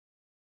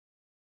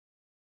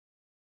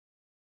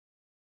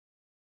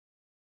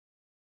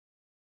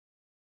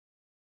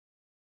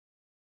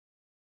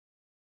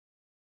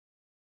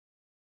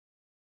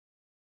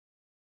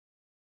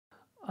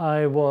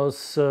I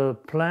was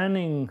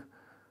planning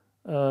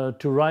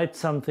to write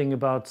something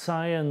about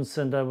science,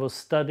 and I was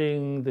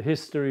studying the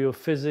history of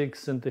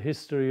physics and the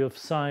history of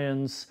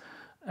science,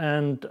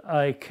 and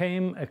I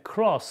came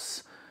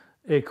across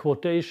a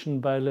quotation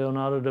by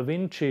Leonardo da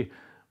Vinci,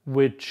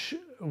 which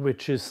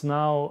is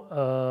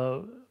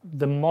now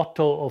the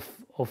motto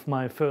of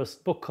my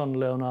first book on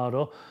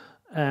Leonardo,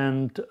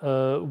 and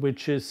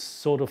which is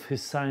sort of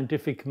his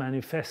scientific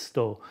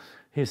manifesto.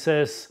 He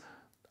says,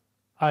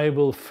 "I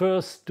will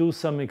first do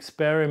some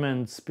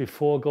experiments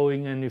before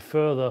going any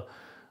further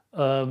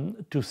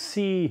to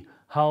see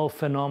how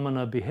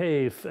phenomena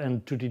behave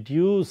and to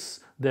deduce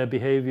their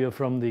behavior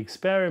from the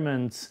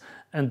experiments.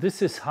 And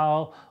this is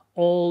how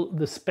all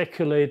the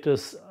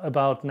speculators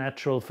about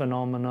natural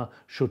phenomena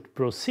should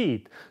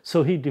proceed."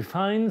 So he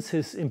defines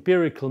his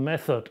empirical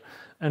method.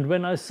 And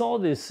when I saw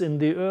this in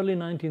the early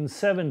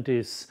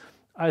 1970s,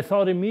 I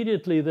thought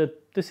immediately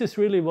that this is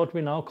really what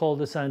we now call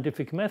the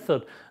scientific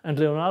method. And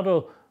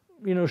Leonardo,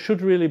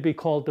 should really be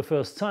called the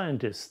first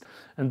scientist.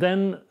 And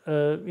then,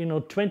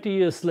 20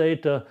 years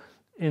later,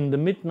 in the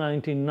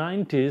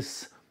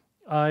mid-1990s,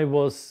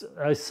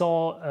 I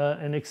saw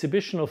an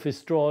exhibition of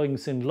his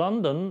drawings in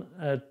London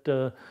at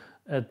the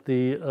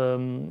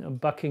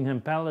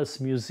Buckingham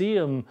Palace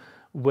Museum,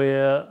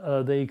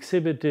 where they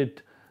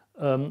exhibited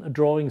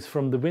drawings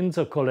from the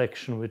Windsor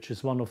collection, which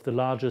is one of the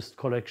largest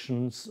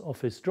collections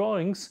of his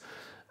drawings.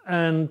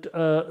 And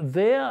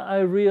there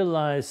I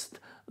realized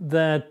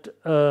that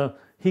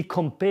he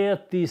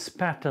compared these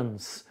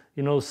patterns,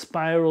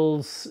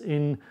 spirals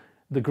in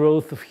the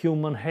growth of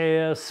human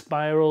hair,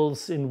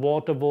 spirals in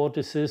water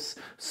vortices,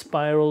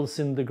 spirals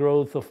in the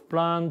growth of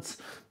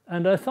plants.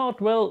 And I thought,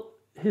 well,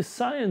 his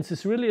science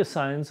is really a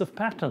science of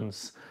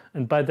patterns.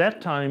 And by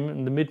that time,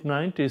 in the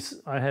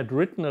mid-90s, I had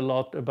written a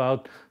lot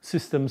about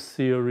systems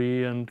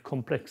theory and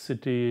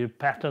complexity,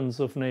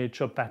 patterns of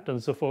nature,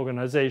 patterns of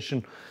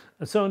organization.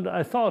 So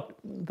I thought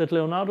that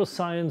Leonardo's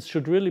science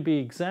should really be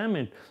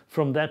examined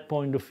from that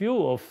point of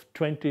view of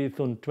 20th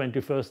and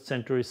 21st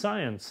century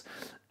science.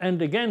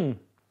 And again,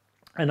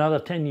 another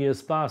 10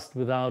 years passed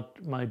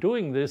without my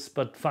doing this,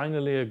 but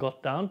finally I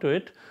got down to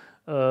it,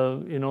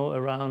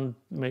 around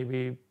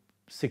maybe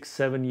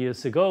 6-7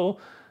 years ago.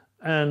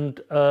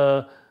 And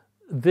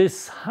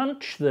this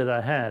hunch that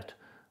I had,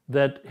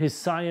 that his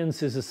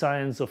science is a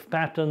science of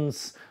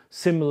patterns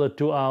similar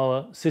to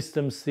our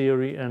systems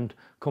theory and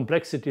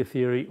complexity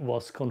theory,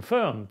 was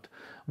confirmed.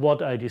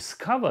 What I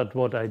discovered,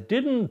 what I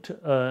didn't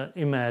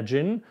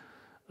imagine,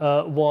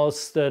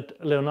 was that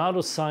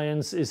Leonardo's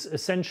science is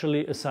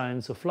essentially a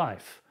science of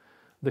life.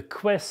 The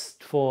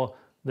quest for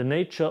the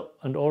nature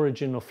and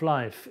origin of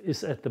life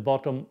is at the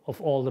bottom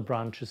of all the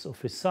branches of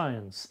his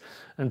science.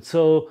 And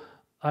so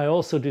I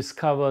also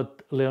discovered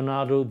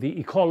Leonardo the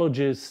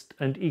ecologist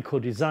and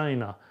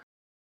eco-designer.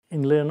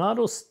 In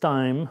Leonardo's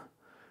time,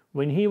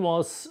 when he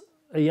was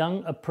a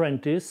young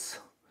apprentice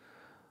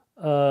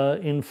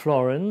in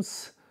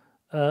Florence,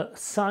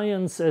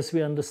 science as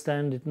we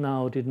understand it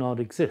now did not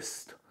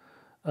exist.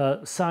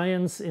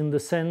 Science in the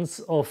sense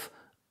of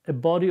a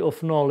body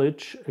of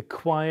knowledge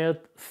acquired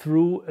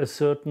through a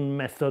certain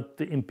method,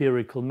 the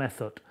empirical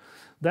method.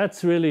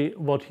 That's really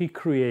what he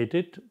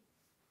created,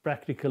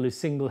 practically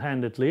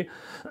single-handedly,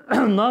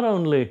 not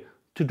only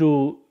to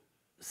do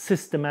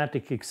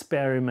systematic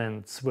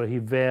experiments where he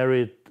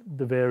varied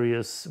the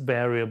various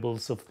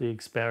variables of the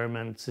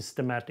experiment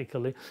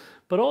systematically,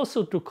 but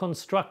also to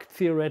construct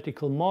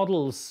theoretical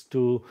models,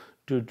 to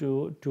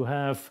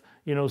have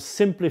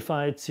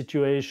simplified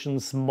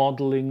situations,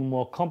 modeling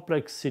more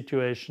complex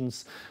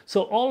situations.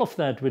 So all of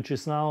that, which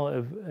is now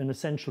an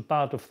essential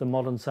part of the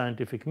modern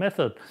scientific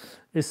method,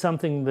 is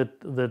something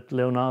that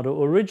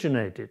Leonardo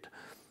originated.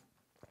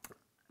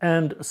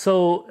 And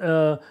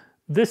so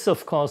this,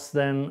 of course,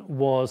 then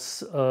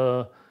was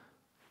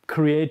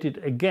created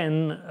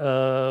again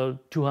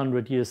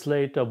 200 years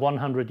later,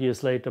 100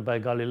 years later by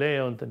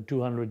Galileo, and then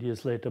 200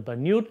 years later by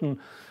Newton.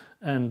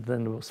 And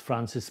then there was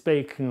Francis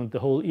Bacon, the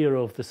whole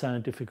era of the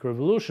scientific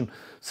revolution.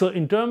 So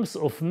in terms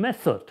of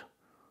method,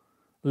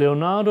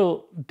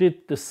 Leonardo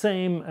did the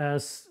same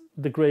as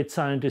the great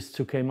scientists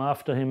who came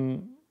after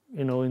him,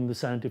 in the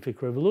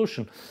scientific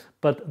revolution.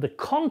 But the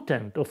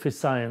content of his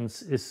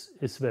science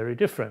is very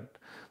different.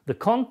 The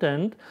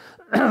content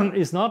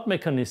is not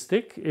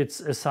mechanistic.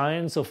 It's a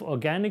science of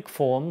organic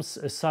forms,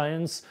 a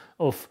science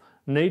of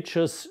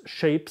nature's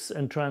shapes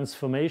and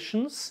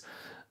transformations.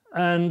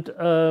 And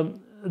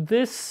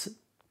this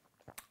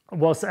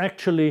was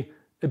actually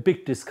a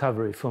big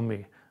discovery for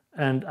me.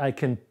 And I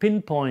can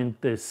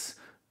pinpoint this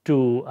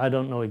to, I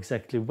don't know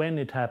exactly when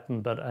it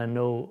happened, but I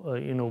know,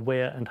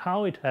 where and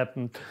how it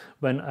happened.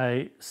 When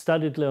I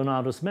studied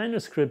Leonardo's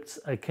manuscripts,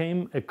 I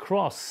came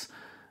across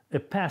a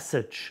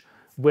passage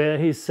where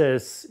he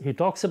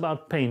talks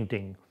about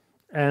painting.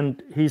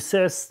 And he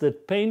says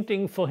that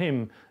painting for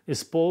him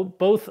is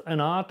both an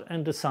art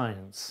and a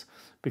science.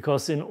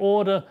 Because in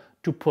order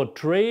to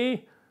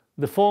portray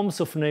the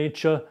forms of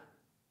nature,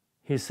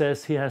 he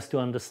says he has to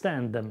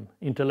understand them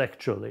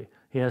intellectually.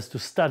 He has to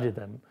study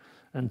them.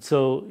 And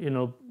so,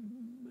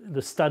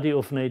 the study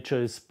of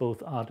nature is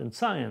both art and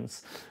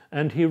science.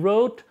 And he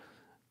wrote,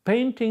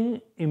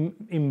 painting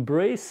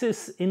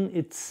embraces in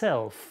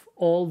itself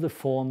all the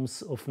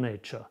forms of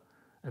nature.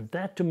 And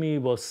that to me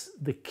was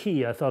the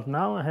key. I thought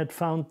now I had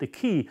found the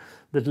key,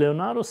 that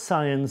Leonardo's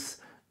science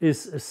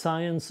is a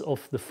science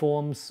of the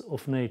forms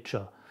of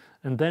nature.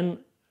 And then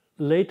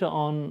later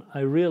on I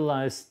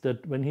realized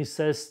that when he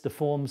says the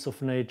forms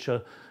of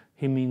nature,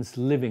 he means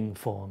living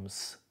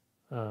forms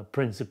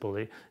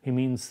principally. He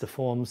means the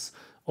forms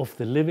of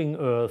the living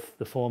earth,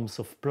 the forms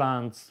of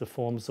plants, the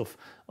forms of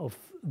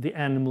the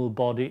animal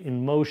body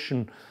in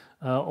motion,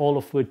 all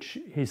of which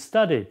he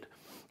studied.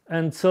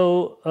 And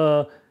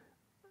so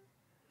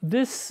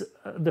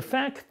the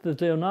fact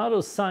that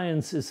Leonardo's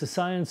science is a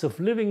science of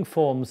living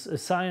forms, a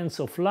science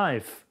of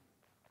life,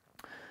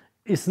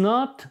 is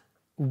not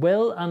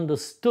well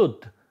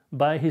understood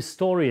by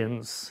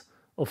historians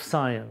of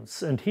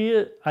science. And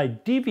here I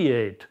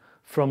deviate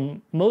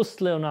from most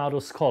Leonardo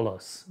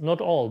scholars,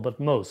 not all, but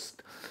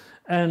most.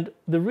 And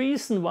the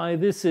reason why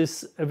this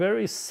is a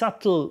very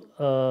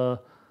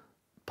subtle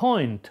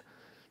point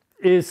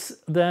is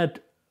that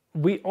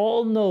we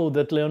all know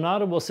that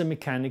Leonardo was a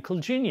mechanical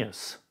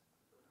genius.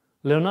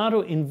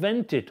 Leonardo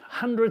invented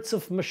hundreds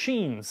of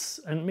machines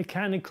and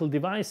mechanical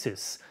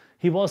devices.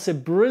 He was a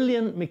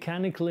brilliant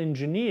mechanical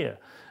engineer,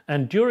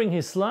 and during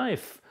his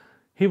life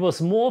he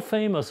was more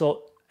famous,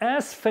 or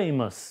as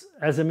famous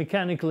as a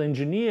mechanical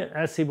engineer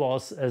as he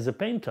was as a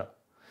painter.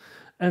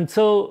 And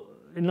so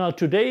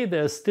today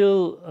there are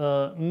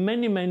still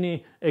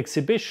many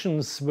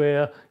exhibitions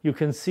where you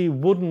can see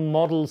wooden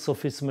models of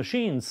his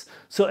machines.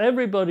 So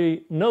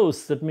everybody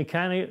knows that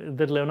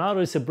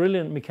Leonardo is a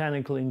brilliant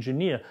mechanical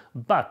engineer,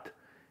 but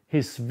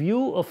his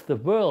view of the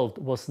world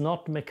was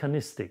not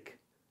mechanistic.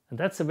 And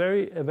that's a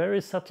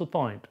very subtle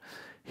point.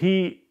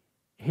 He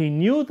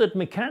knew that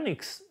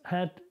mechanics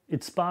had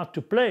its part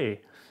to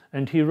play.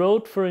 And he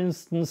wrote, for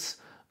instance,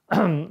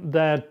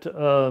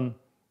 that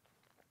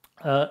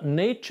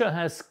nature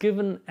has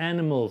given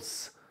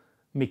animals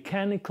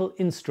mechanical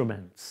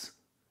instruments,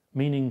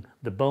 meaning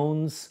the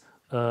bones,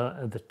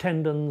 the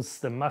tendons,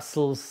 the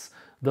muscles.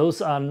 Those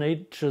are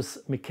nature's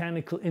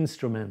mechanical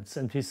instruments.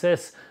 And he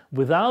says,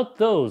 without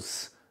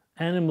those,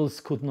 animals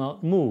could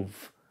not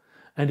move.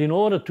 And in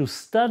order to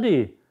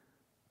study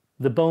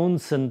the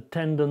bones and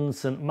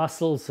tendons and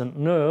muscles and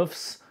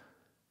nerves,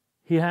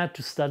 he had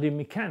to study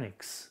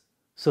mechanics.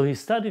 So he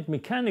studied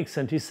mechanics,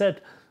 and he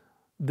said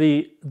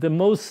the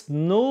most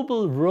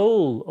noble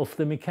role of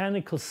the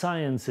mechanical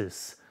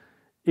sciences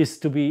is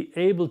to be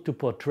able to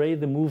portray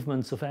the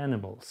movements of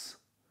animals.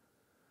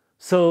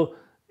 So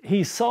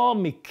he saw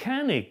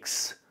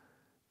mechanics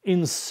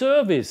in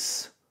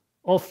service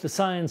of the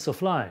science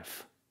of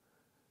life.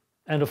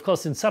 And of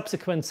course, in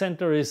subsequent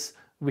centuries,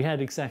 we had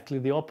exactly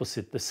the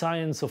opposite. The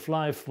science of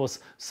life was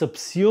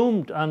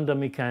subsumed under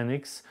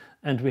mechanics,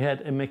 and we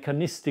had a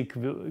mechanistic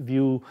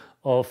view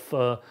of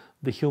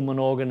the human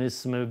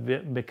organism, a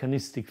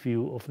mechanistic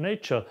view of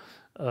nature,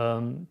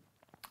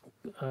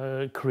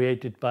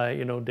 created by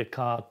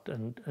Descartes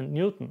and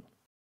Newton.